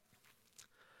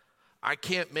I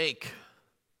can't make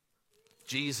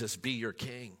Jesus be your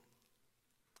king.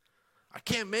 I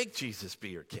can't make Jesus be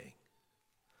your king.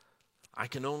 I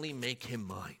can only make him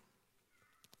mine.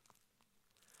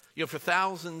 You know, for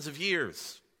thousands of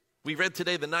years, we read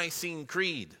today the Nicene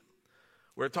Creed,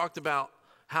 where it talked about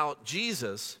how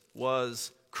Jesus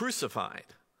was crucified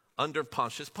under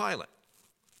Pontius Pilate.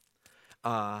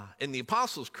 In the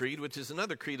Apostles' Creed, which is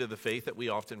another creed of the faith that we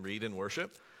often read in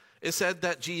worship, it said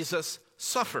that Jesus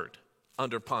suffered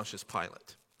under Pontius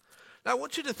Pilate. Now, I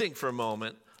want you to think for a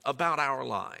moment about our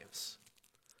lives.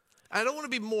 I don't want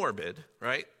to be morbid,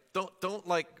 right? Don't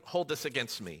like hold this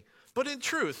against me. But in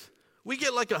truth, we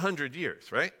get like 100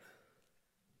 years, right?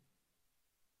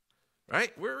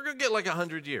 Right? We're going to get like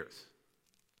 100 years.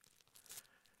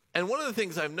 And one of the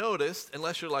things I've noticed,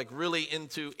 unless you're like really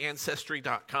into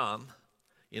Ancestry.com,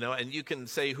 and you can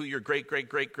say who your great,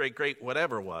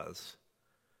 whatever was,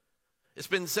 it's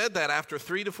been said that after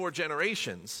 3 to 4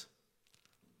 generations,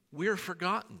 we're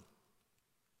forgotten.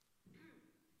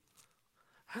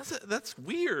 That's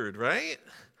weird, right?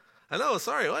 I know,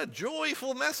 sorry, what a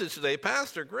joyful message today,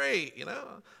 Pastor, great,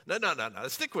 No,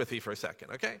 stick with me for a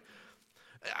second, okay?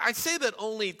 I say that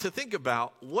only to think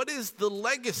about what is the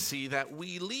legacy that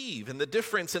we leave and the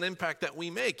difference and impact that we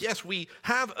make. Yes, we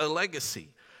have a legacy.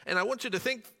 And I want you to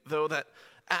think, though, that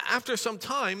after some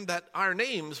time that our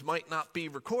names might not be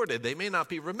recorded. They may not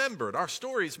be remembered. Our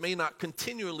stories may not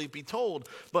continually be told.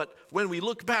 But when we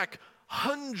look back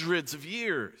hundreds of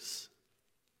years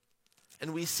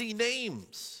and we see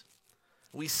names,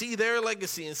 we see their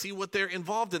legacy and see what they're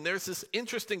involved in. There's this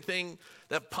interesting thing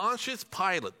that Pontius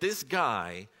Pilate, this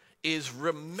guy, is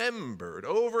remembered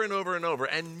over and over and over.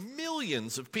 And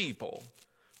millions of people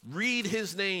read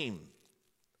his name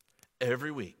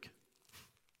every week.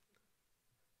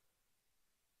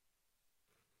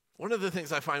 One of the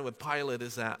things I find with Pilate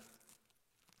is that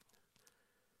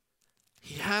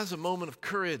he has a moment of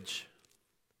courage.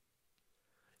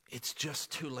 It's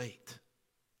just too late.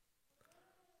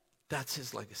 That's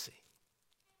his legacy.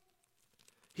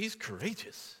 He's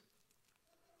courageous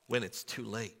when it's too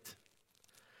late.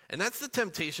 And that's the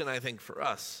temptation, I think, for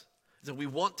us, is that we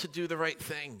want to do the right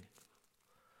thing.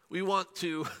 We want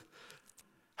to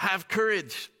have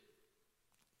courage.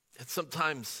 And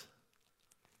sometimes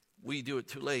we do it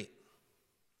too late.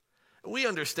 We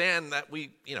understand that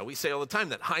we say all the time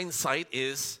that hindsight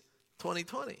is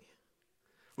 20/20.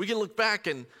 We can look back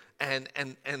and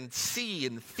see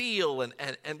and feel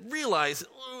and realize,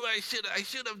 oh, I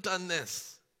should have done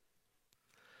this.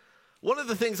 One of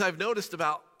the things I've noticed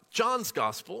about John's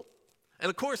gospel,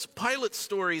 and of course Pilate's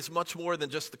story is much more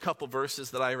than just the couple verses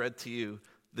that I read to you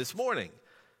this morning.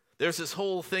 There's this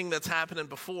whole thing that's happening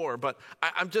before, but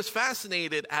I'm just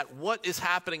fascinated at what is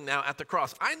happening now at the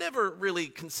cross. I never really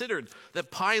considered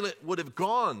that Pilate would have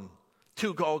gone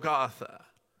to Golgotha,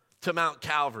 to Mount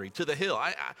Calvary, to the hill.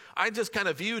 I just kind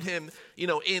of viewed him,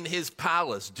 in his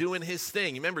palace, doing his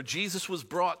thing. Remember, Jesus was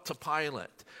brought to Pilate,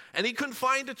 and he couldn't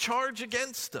find a charge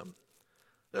against him.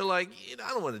 They're like, I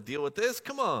don't want to deal with this.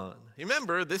 Come on.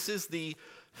 Remember, this is the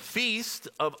Feast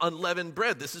of Unleavened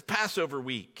Bread. This is Passover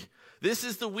week. This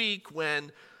is the week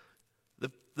when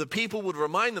the people would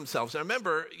remind themselves. Now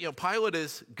remember, Pilate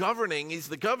is governing. He's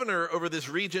the governor over this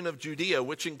region of Judea,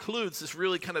 which includes this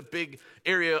really kind of big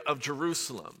area of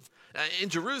Jerusalem. In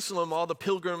Jerusalem, all the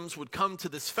pilgrims would come to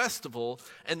this festival,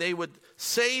 and they would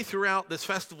say throughout this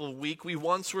festival week, we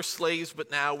once were slaves,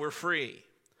 but now we're free.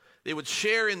 They would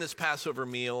share in this Passover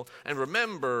meal and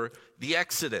remember the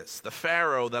Exodus, the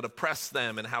Pharaoh that oppressed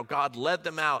them, and how God led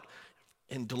them out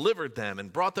and delivered them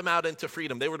and brought them out into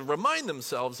freedom. They would remind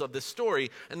themselves of this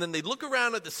story, and then they'd look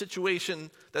around at the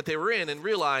situation that they were in and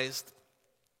realized,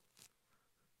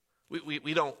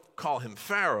 we don't call him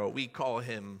Pharaoh, we call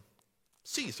him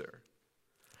Caesar.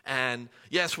 And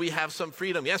yes, we have some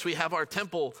freedom. Yes, we have our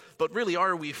temple, but really,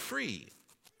 are we free?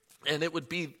 And it would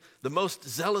be the most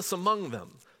zealous among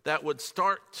them that would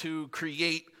start to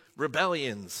create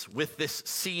rebellions with this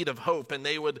seed of hope, and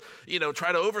they would,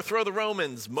 try to overthrow the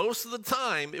Romans. Most of the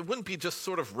time, it wouldn't be just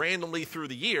sort of randomly through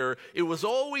the year. It was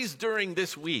always during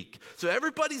this week. So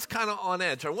everybody's kind of on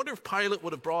edge. I wonder if Pilate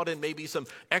would have brought in maybe some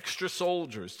extra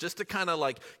soldiers just to kind of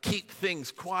like keep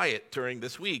things quiet during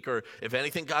this week, or if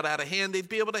anything got out of hand, they'd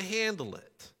be able to handle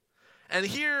it. And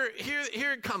here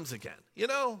it comes again,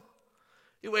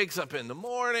 He wakes up in the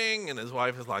morning, and his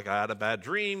wife is like, I had a bad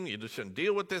dream. You just shouldn't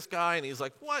deal with this guy. And he's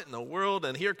like, what in the world?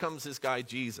 And here comes this guy,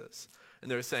 Jesus.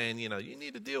 And they're saying, you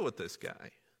need to deal with this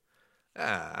guy.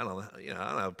 I don't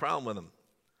have a problem with him.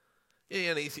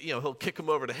 And he'll kick him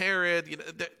over to Herod.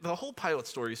 The whole Pilate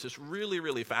story is just really,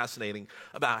 really fascinating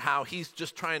about how he's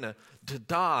just trying to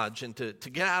dodge and to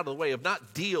get out of the way of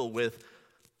not deal with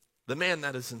the man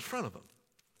that is in front of him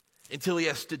until he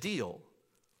has to deal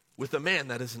with the man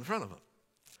that is in front of him.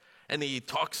 And he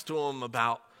talks to him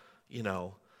about,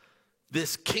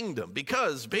 this kingdom,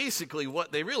 because basically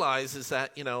what they realize is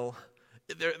that,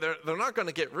 they're not going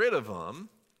to get rid of him,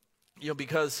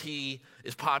 because he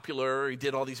is popular, he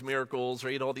did all these miracles, or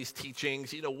he had all these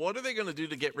teachings. What are they going to do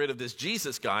to get rid of this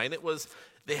Jesus guy? And it was,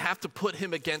 they have to put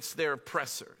him against their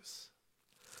oppressors.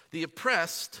 The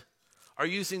oppressed are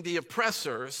using the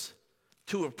oppressors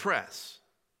to oppress.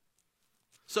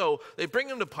 So they bring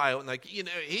him to Pilate, and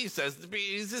he says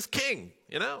he's this king,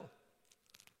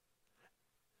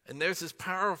 And there's this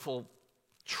powerful,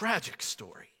 tragic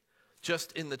story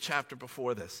just in the chapter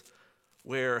before this,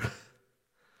 where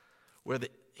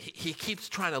he keeps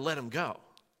trying to let him go.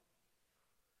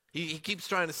 He keeps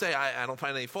trying to say, I don't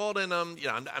find any fault in him.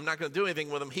 I'm not going to do anything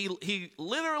with him. He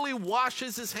literally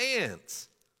washes his hands.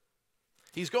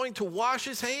 He's going to wash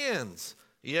his hands.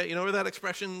 Yeah, you know where that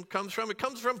expression comes from? It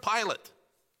comes from Pilate.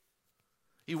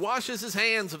 He washes his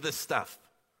hands of this stuff.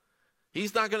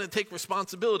 He's not going to take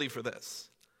responsibility for this.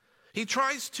 He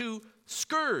tries to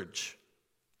scourge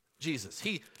Jesus.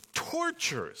 He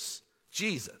tortures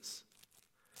Jesus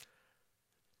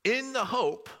in the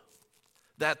hope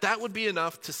that would be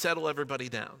enough to settle everybody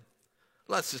down.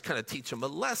 Let's just kind of teach them a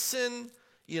lesson,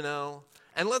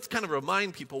 and let's kind of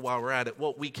remind people while we're at it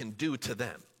what we can do to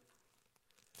them.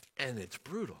 And it's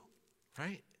brutal,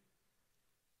 right?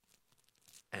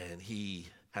 And he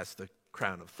has the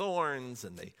crown of thorns,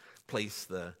 and they place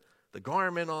the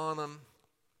garment on him.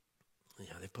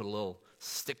 They put a little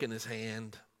stick in his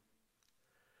hand.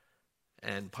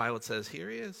 And Pilate says,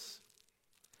 here he is.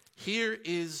 Here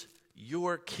is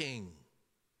your king.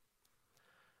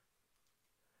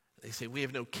 They say, we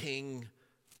have no king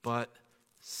but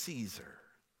Caesar.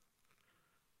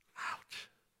 Ouch.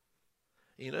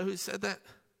 You know who said that?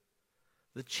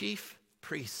 The chief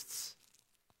priests.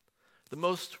 The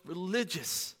most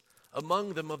religious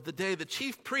among them of the day. The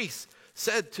chief priests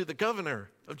said to the governor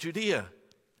of Judea,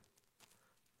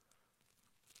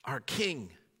 our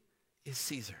king is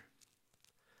Caesar.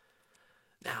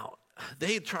 Now,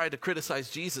 they tried to criticize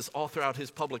Jesus all throughout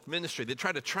his public ministry. They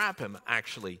tried to trap him,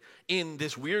 actually, in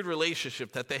this weird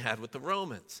relationship that they had with the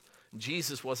Romans.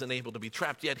 Jesus wasn't able to be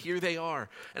trapped, yet here they are.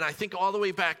 And I think all the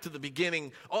way back to the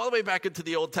beginning, all the way back into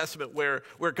the Old Testament where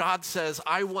God says,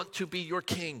 I want to be your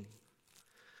king.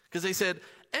 Because they said,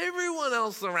 everyone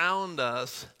else around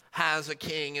us has a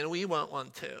king and we want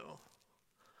one too.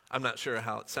 I'm not sure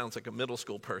how it sounds like a middle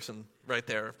school person right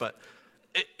there, but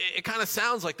it kind of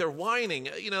sounds like they're whining.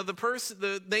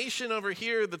 The nation over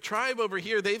here, the tribe over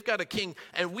here, they've got a king,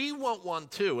 and we want one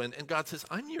too. And God says,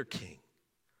 I'm your king.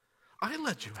 I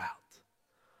let you out.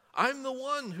 I'm the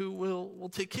one who will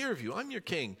take care of you. I'm your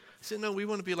king. He said, no, we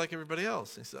want to be like everybody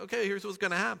else. He said, okay, here's what's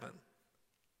going to happen.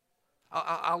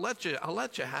 I'll let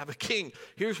you have a king.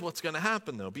 Here's what's going to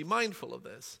happen, though. Be mindful of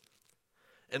this.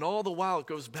 And all the while, it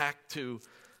goes back to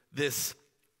this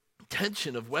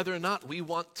tension of whether or not we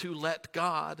want to let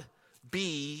God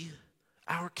be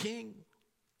our king.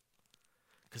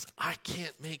 Because I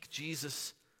can't make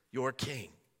Jesus your king.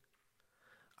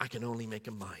 I can only make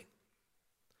him mine.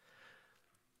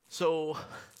 So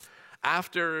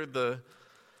after the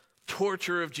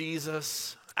torture of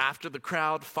Jesus, after the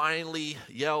crowd finally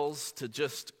yells to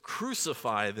just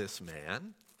crucify this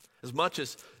man, as much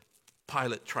as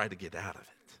Pilate tried to get out of it,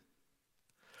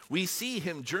 we see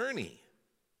him journey.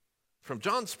 From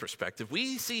John's perspective,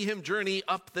 we see him journey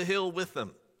up the hill with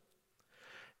them.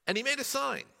 And he made a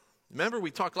sign. Remember,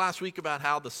 we talked last week about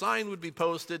how the sign would be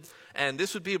posted, and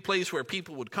this would be a place where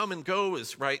people would come and go.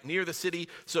 Is right near the city,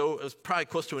 so it was probably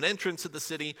close to an entrance of the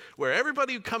city, where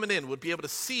everybody coming in would be able to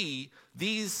see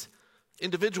these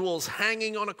individuals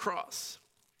hanging on a cross.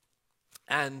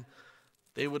 And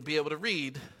they would be able to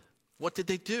read, what did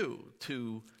they do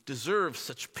to deserve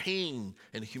such pain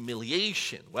and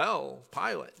humiliation? Well,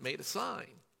 Pilate made a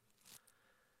sign.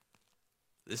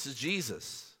 This is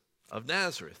Jesus of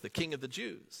Nazareth, the King of the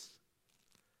Jews.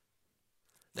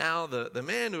 Now, the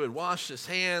man who had washed his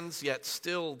hands, yet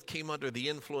still came under the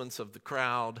influence of the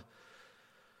crowd,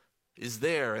 is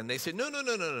there. And they say, no.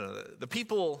 The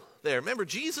people there. Remember,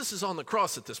 Jesus is on the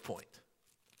cross at this point.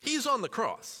 He's on the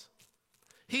cross.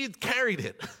 He had carried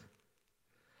it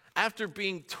after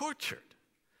being tortured.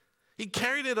 He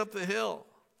carried it up the hill.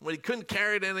 When he couldn't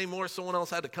carry it anymore, someone else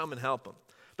had to come and help him.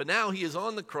 But now he is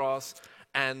on the cross,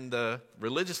 and the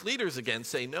religious leaders again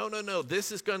say, no,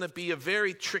 this is going to be a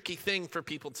very tricky thing for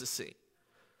people to see.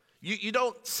 You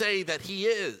don't say that he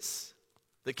is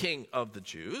the king of the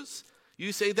Jews.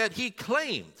 You say that he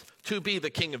claimed to be the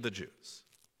king of the Jews.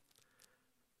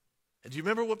 And do you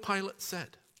remember what Pilate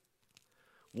said?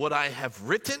 What I have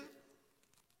written,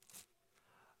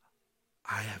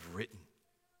 I have written.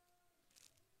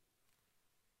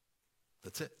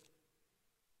 That's it.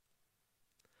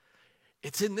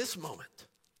 It's in this moment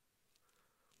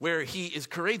where he is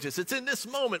courageous. It's in this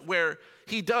moment where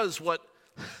he does what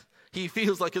he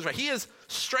feels like is right. He has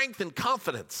strength and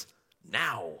confidence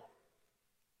now.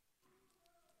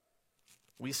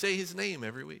 We say his name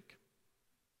every week.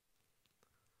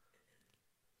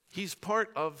 He's part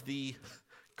of the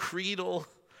creedal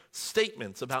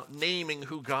statements about naming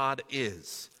who God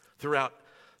is.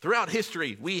 Throughout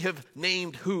history, we have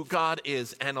named who God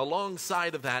is, and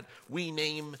alongside of that, we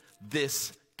name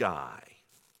this guy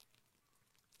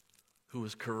who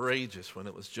was courageous when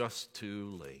it was just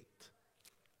too late.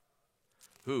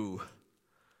 Who,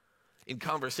 in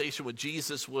conversation with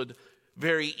Jesus, would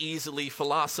very easily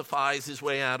philosophize his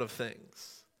way out of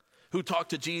things. Who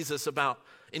talked to Jesus about,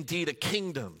 indeed, a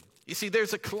kingdom. You see,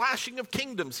 there's a clashing of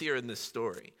kingdoms here in this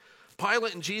story.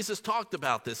 Pilate and Jesus talked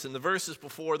about this in the verses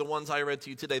before the ones I read to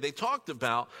you today. They talked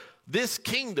about this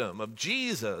kingdom of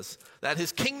Jesus, that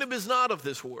his kingdom is not of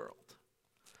this world.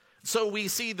 So we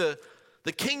see the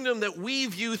kingdom that we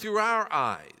view through our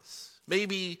eyes.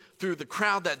 Maybe through the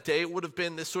crowd that day, it would have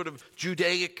been this sort of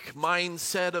Judaic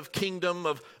mindset of kingdom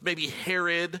of maybe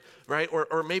Herod, right?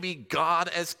 Or maybe God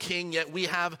as king, yet we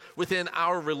have within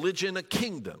our religion a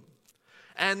kingdom.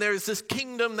 And there's this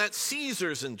kingdom that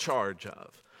Caesar's in charge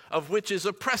of which is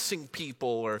oppressing people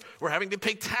or we're having to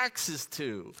pay taxes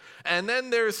to. And then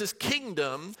there's this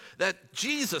kingdom that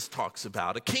Jesus talks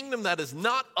about, a kingdom that is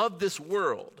not of this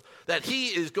world, that he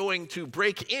is going to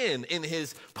break in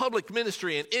his public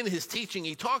ministry and in his teaching.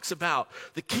 He talks about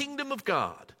the kingdom of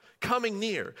God coming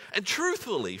near. And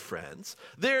truthfully, friends,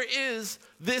 there is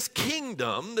this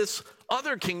kingdom, this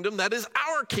other kingdom that is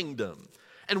our kingdom.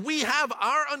 And we have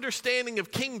our understanding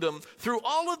of kingdom through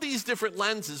all of these different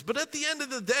lenses. But at the end of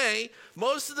the day,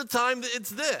 most of the time it's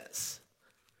this.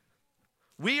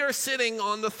 We are sitting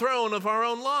on the throne of our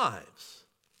own lives.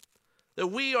 That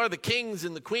we are the kings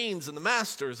and the queens and the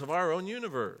masters of our own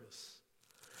universe.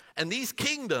 And these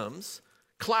kingdoms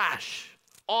clash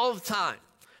all the time.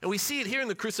 And we see it here in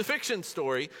the crucifixion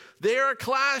story. They are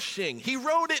clashing. He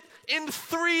wrote it in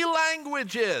 3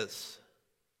 languages.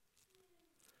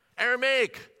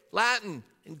 Aramaic, Latin,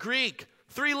 and Greek,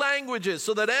 3 languages,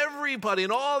 so that everybody in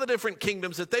all the different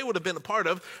kingdoms that they would have been a part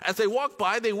of, as they walked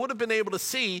by, they would have been able to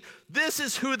see, this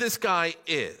is who this guy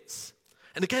is.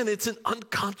 And again, it's an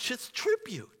unconscious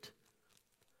tribute.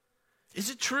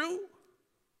 Is it true?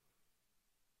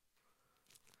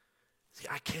 See,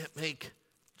 I can't make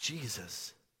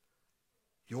Jesus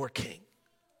your king.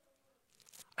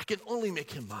 I can only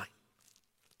make him mine.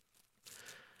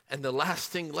 And the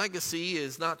lasting legacy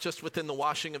is not just within the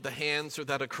washing of the hands or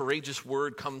that a courageous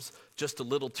word comes just a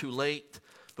little too late,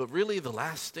 but really the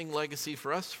lasting legacy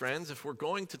for us, friends, if we're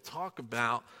going to talk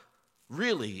about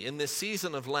really in this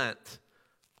season of Lent,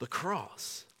 the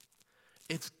cross,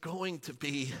 it's going to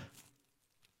be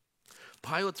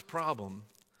Pilate's problem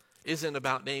isn't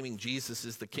about naming Jesus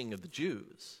as the king of the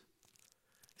Jews.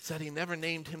 It's that he never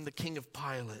named him the king of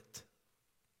Pilate.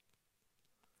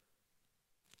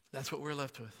 That's what we're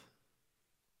left with.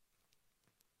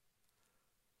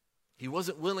 He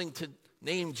wasn't willing to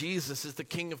name Jesus as the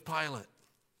king of Pilate.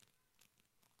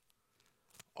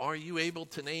 Are you able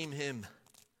to name him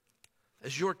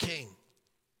as your king?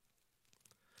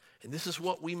 And this is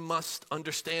what we must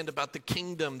understand about the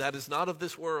kingdom that is not of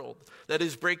this world, that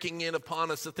is breaking in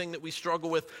upon us, the thing that we struggle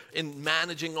with in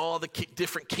managing all the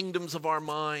different kingdoms of our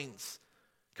minds.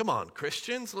 Come on,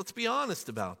 Christians, let's be honest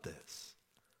about this.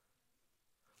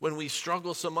 When we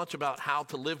struggle so much about how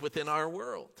to live within our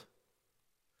world,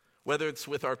 whether it's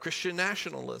with our Christian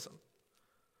nationalism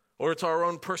or it's our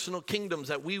own personal kingdoms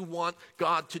that we want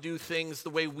God to do things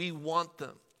the way we want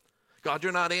them. God,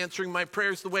 you're not answering my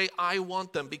prayers the way I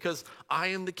want them because I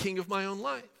am the king of my own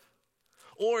life.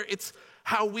 Or it's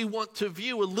how we want to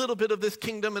view a little bit of this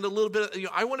kingdom and a little bit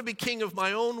of, I want to be king of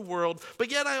my own world, but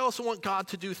yet I also want God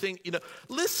to do things,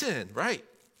 listen, right?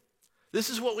 This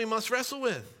is what we must wrestle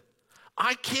with.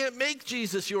 I can't make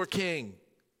Jesus your king.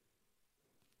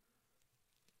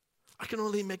 I can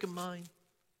only make him mine.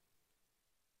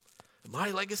 My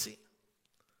legacy,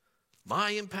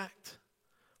 my impact,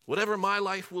 whatever my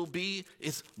life will be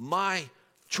is my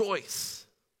choice.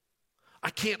 I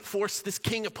can't force this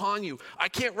king upon you. I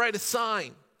can't write a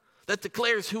sign that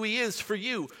declares who he is for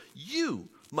you. You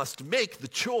must make the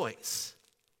choice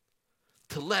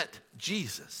to let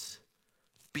Jesus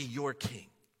be your king.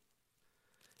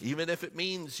 Even if it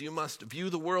means you must view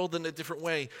the world in a different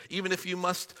way, even if you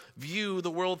must view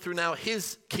the world through now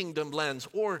his kingdom lens,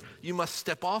 or you must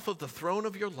step off of the throne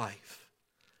of your life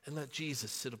and let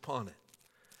Jesus sit upon it.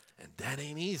 And that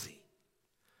ain't easy.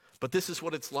 But this is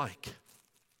what it's like.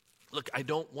 Look, I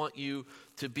don't want you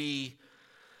to be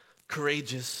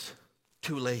courageous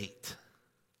too late.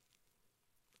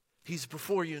 He's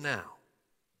before you now.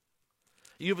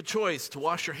 You have a choice to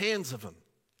wash your hands of him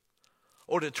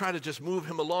or to try to just move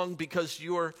him along because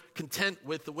you're content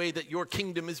with the way that your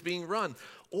kingdom is being run.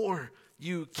 Or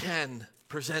you can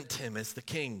present him as the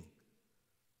king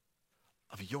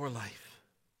of your life.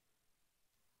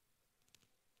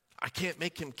 I can't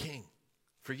make him king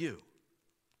for you.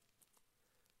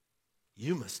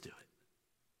 You must do it.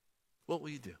 What will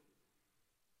you do?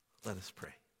 Let us pray.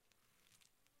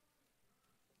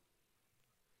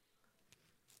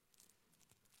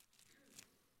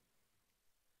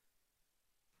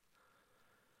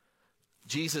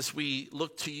 Jesus, we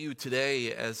look to you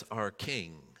today as our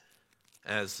King,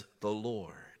 as the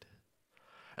Lord,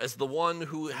 as the one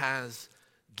who has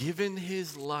given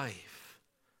his life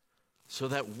so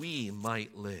that we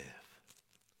might live.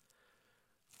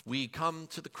 We come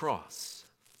to the cross.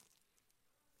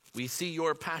 We see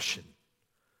your passion,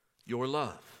 your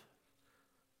love.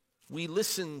 We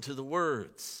listen to the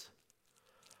words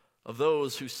of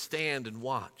those who stand and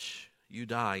watch you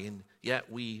die, and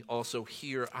yet we also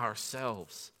hear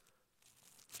ourselves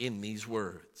in these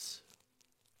words.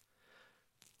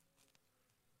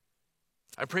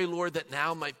 I pray, Lord, that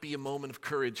now might be a moment of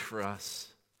courage for us.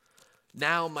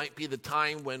 Now might be the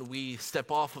time when we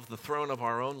step off of the throne of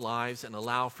our own lives and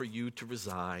allow for you to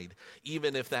reside,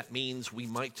 even if that means we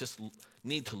might just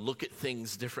need to look at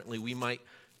things differently. We might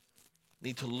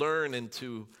need to learn and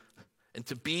to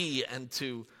be and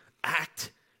to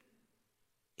act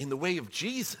in the way of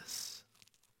Jesus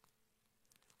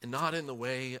and not in the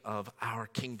way of our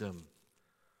kingdom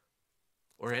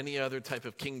or any other type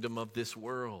of kingdom of this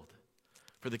world.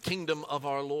 For the kingdom of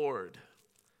our Lord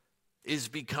is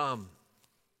become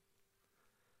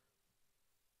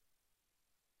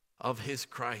of his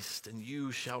Christ, and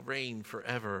you shall reign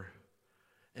forever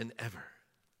and ever.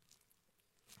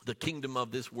 The kingdom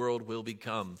of this world will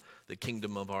become the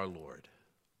kingdom of our Lord,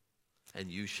 and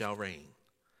you shall reign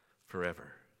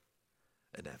forever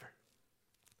and ever.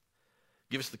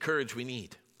 Give us the courage we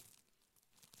need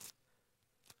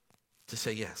to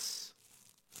say yes,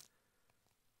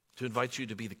 to invite you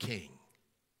to be the king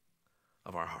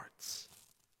of our hearts.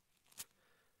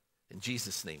 In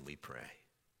Jesus' name we pray.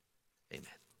 Amen.